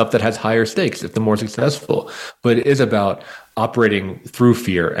stuff and stuff that has higher stakes if the more successful. But it is about operating through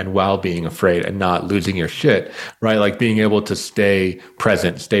fear and while being afraid and not losing your shit, right? Like being able to stay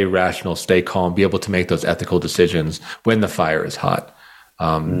present, stay rational, stay calm, be able to make those ethical decisions when the fire is hot.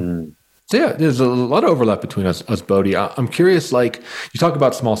 So yeah, there's a lot of overlap between us Bodhi. I'm curious, like you talk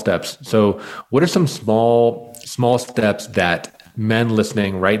about small steps. So what are some small steps that men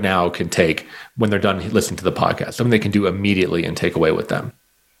listening right now can take when they're done listening to the podcast? Something they can do immediately and take away with them.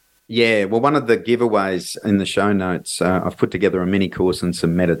 Yeah, well, one of the giveaways in the show notes, I've put together a mini course and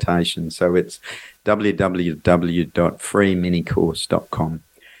some meditation. So it's www.freeminicourse.com.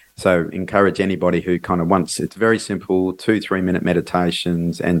 So encourage anybody who kind of wants, it's very simple, 2-3 minute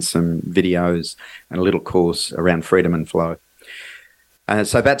meditations and some videos and a little course around freedom and flow.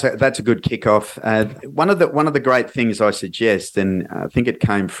 So that's a good kickoff. One of the great things I suggest, and I think it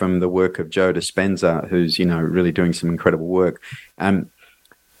came from the work of Joe Dispenza, who's really doing some incredible work.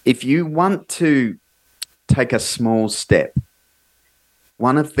 If you want to take a small step,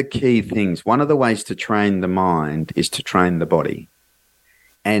 one of the key things, one of the ways to train the mind is to train the body.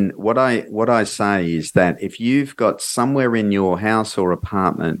 And what I say is that if you've got somewhere in your house or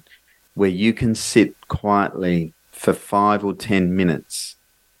apartment where you can sit quietly for 5 or 10 minutes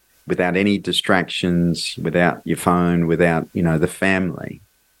without any distractions, without your phone, without, the family,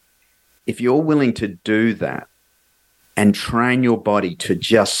 if you're willing to do that and train your body to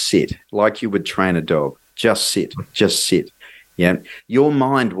just sit like you would train a dog, just sit. Yeah. Your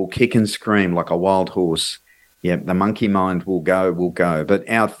mind will kick and scream like a wild horse. Yeah, the monkey mind will go. But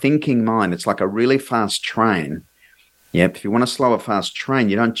our thinking mind, it's like a really fast train. Yep, if you want to slow a fast train,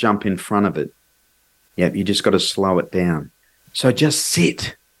 you don't jump in front of it. Yep, you just got to slow it down. So just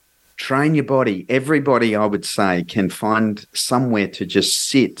sit. Train your body. Everybody, I would say, can find somewhere to just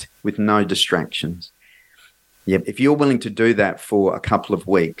sit with no distractions. Yep, if you're willing to do that for a couple of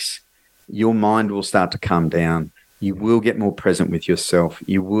weeks, your mind will start to calm down. You will get more present with yourself.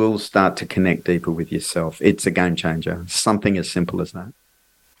 You will start to connect deeper with yourself. It's a game changer. Something as simple as that.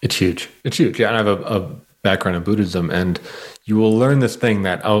 It's huge. It's huge. Yeah, and I have a background in Buddhism, and you will learn this thing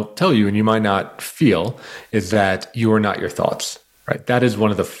that I'll tell you, and you might not feel, is that you are not your thoughts. Right? That is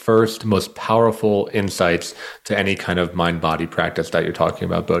one of the first, most powerful insights to any kind of mind-body practice that you're talking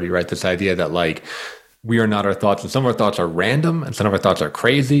about, Bodhi, right? This idea that like we are not our thoughts, and some of our thoughts are random, and some of our thoughts are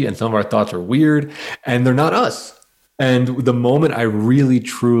crazy, and some of our thoughts are weird, and they're not us. And the moment I really,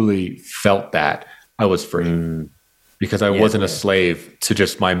 truly felt that, I was free. Because I wasn't a slave to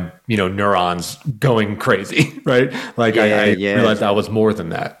just my, neurons going crazy, right? Like I realized I was more than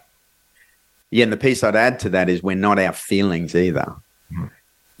that. Yeah, and the piece I'd add to that is we're not our feelings either.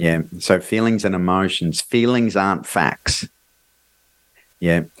 Yeah, so feelings and emotions. Feelings aren't facts.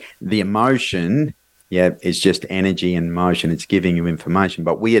 Yeah, the emotion, is just energy and motion. It's giving you information,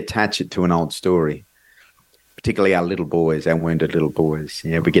 but we attach it to an old story, particularly our little boys, our wounded little boys.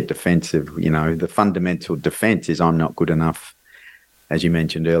 Yeah, we get defensive. The fundamental defense is I'm not good enough. As you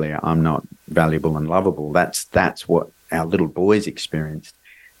mentioned earlier, I'm not valuable and lovable. That's what our little boys experienced.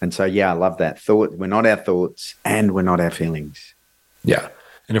 And so, I love that thought. We're not our thoughts and we're not our feelings. Yeah.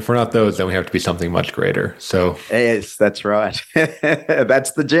 And if we're not those, then we have to be something much greater. So yes, that's right.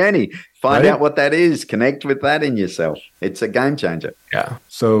 That's the journey. Find out what that is. Connect with that in yourself. It's a game changer. Yeah.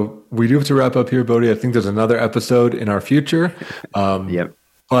 So we do have to wrap up here, Bodhi. I think there's another episode in our future.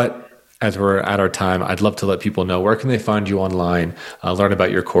 But as we're at our time, I'd love to let people know, where can they find you online, learn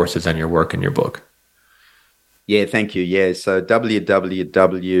about your courses and your work and your book? Yeah, thank you. Yeah, so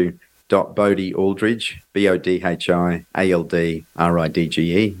www.bodhialdridge,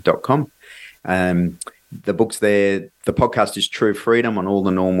 BODHIALDRIDGE.com. The book's there. The podcast is True Freedom on all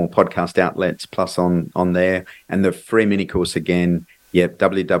the normal podcast outlets, plus on there. And the free mini course again,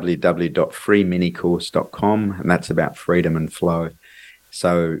 www.freeminicourse.com. And that's about freedom and flow.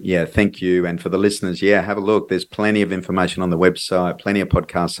 So, thank you. And for the listeners, have a look. There's plenty of information on the website, plenty of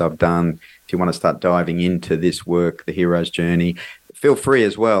podcasts I've done. If you want to start diving into this work, the hero's journey, feel free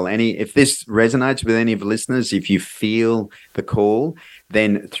as well. If this resonates with any of the listeners, if you feel the call,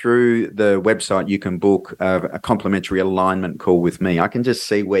 then through the website, you can book a complimentary alignment call with me. I can just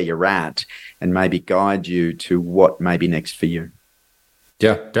see where you're at and maybe guide you to what may be next for you.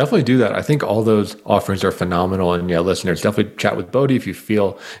 Yeah, definitely do that. I think all those offerings are phenomenal. And listeners, definitely chat with Bodhi if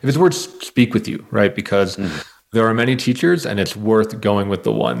it's worth speak with you, right? Because there are many teachers and it's worth going with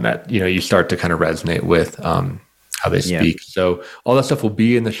the one that, you start to kind of resonate with how they speak. So all that stuff will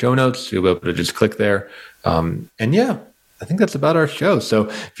be in the show notes. You'll be able to just click there. I think that's about our show. So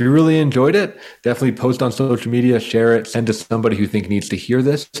if you really enjoyed it, definitely post on social media, share it, send to somebody who you think needs to hear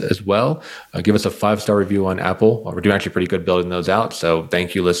this as well. Give us a 5-star review on Apple. We're doing actually pretty good building those out. So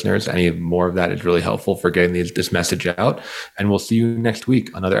thank you, listeners. Any more of that is really helpful for getting this message out. And we'll see you next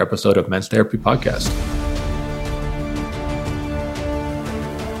week on another episode of Men's Therapy Podcast.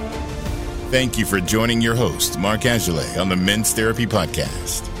 Thank you for joining your host, Mark Azulay, on the Men's Therapy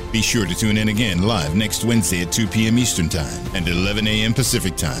Podcast. Be sure to tune in again live next Wednesday at 2 p.m. Eastern Time and 11 a.m.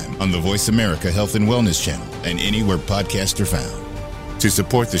 Pacific Time on the Voice America Health and Wellness channel and anywhere podcasts are found. To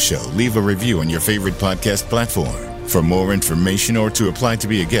support the show, leave a review on your favorite podcast platform. For more information or to apply to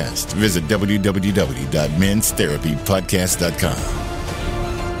be a guest, visit www.menstherapypodcast.com.